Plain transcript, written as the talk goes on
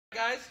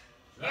guys?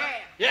 Yeah.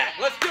 Yeah,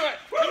 let's do it.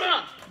 Come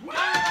on.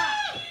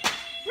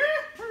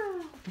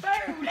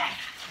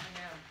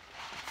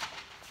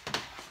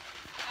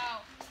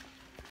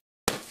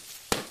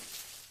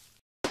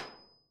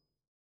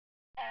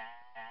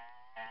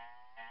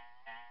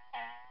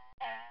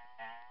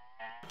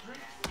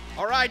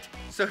 All right,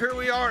 so here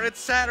we are. It's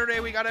Saturday.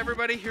 We got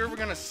everybody here. We're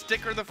gonna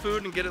sticker the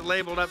food and get it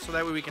labeled up so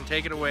that way we can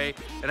take it away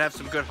and have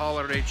some good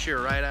holiday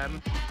cheer, right,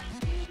 Adam?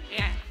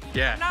 Yeah.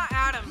 Yeah. Not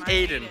Adam.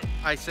 Aiden.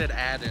 I said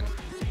Adam,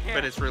 yeah.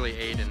 But it's really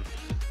Aiden.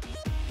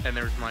 And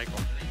there's Michael.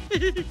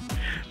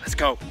 Let's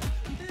go.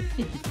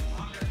 Here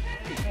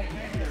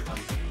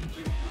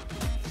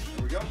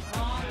we go.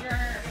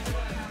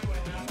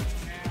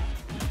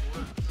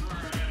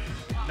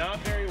 Not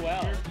very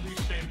well.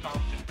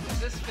 Is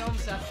this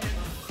filmception?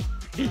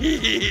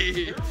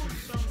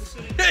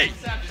 Hey!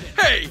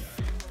 Hey!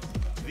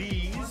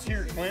 These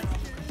here, Clint.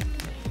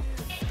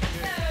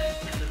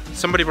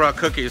 Somebody brought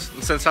cookies,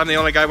 and since I'm the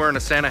only guy wearing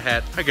a Santa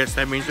hat, I guess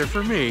that means they're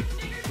for me.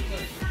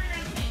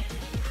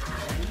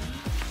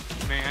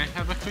 May I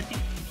have a cookie?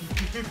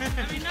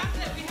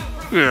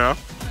 Yeah.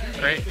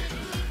 Great.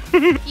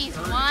 Cookies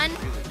one.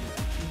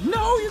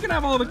 No, you can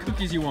have all the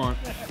cookies you want.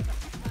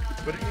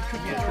 But it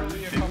could be a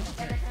treat too.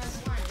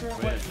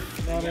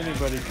 Not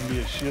anybody can be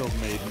a shield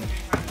maiden.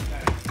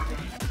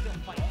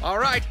 All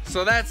right,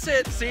 so that's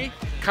it, see?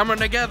 Coming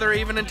together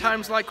even in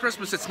times like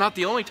Christmas. It's not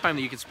the only time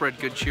that you can spread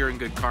good cheer and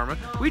good karma.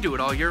 We do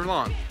it all year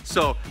long.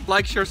 So,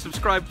 like, share,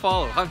 subscribe,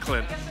 follow. Huh,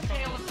 Clint?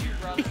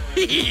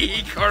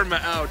 Karma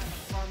out.